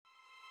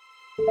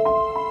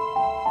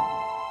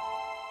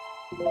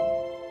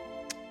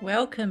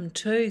Welcome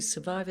to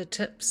Survivor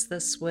Tips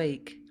this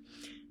week.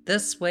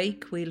 This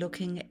week we're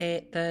looking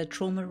at the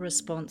trauma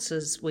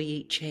responses we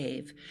each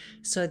have.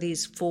 So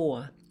there's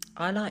 4.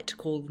 I like to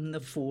call them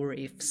the 4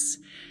 Fs.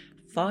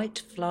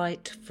 Fight,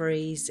 flight,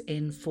 freeze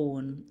and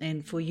fawn.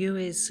 And for you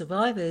as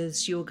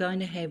survivors, you're going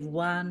to have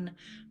one,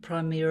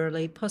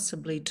 primarily,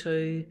 possibly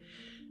 2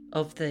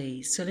 of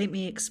these. So let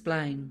me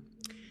explain.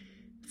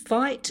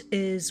 Fight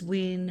is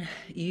when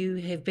you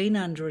have been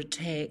under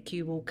attack,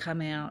 you will come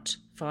out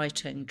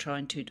fighting,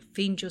 trying to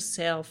defend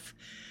yourself.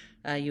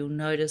 You'll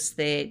notice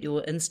that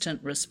your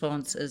instant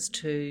response is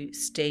to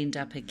stand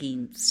up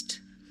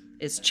against.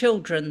 As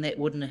children, that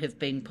wouldn't have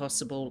been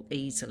possible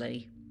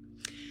easily.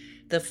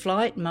 The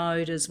flight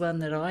mode is one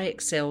that I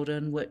excelled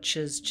in, which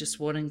is just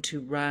wanting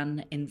to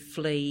run and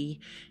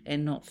flee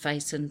and not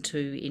face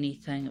into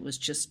anything. It was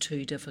just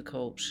too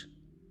difficult.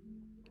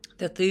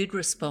 The third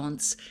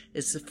response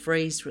is the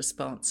freeze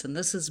response, and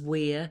this is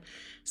where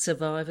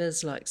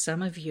survivors like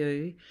some of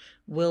you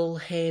will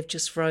have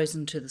just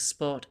frozen to the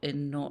spot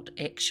and not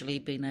actually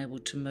been able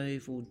to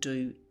move or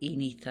do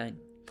anything.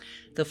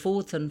 The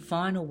fourth and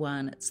final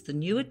one, it's the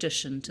new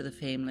addition to the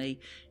family,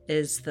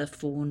 is the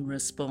fawn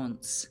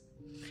response.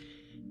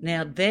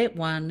 Now that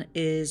one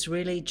is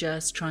really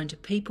just trying to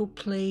people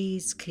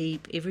please,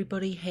 keep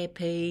everybody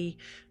happy,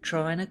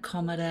 try and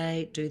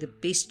accommodate, do the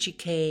best you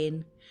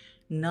can,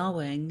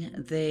 knowing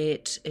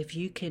that if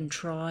you can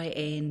try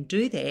and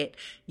do that,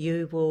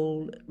 you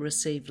will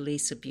receive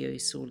less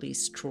abuse or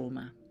less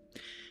trauma.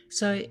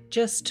 So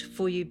just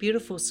for you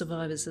beautiful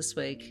survivors this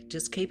week,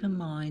 just keep in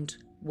mind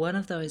one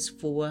of those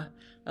 4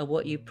 are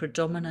what you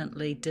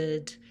predominantly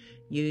did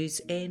use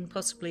and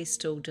possibly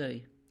still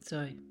do.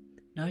 So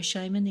no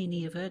shame in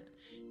any of it,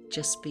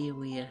 just be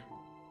aware.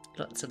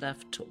 Lots of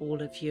love to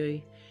all of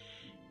you.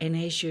 And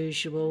as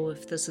usual,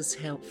 if this is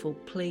helpful,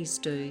 please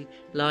do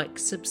like,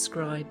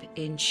 subscribe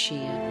and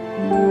share.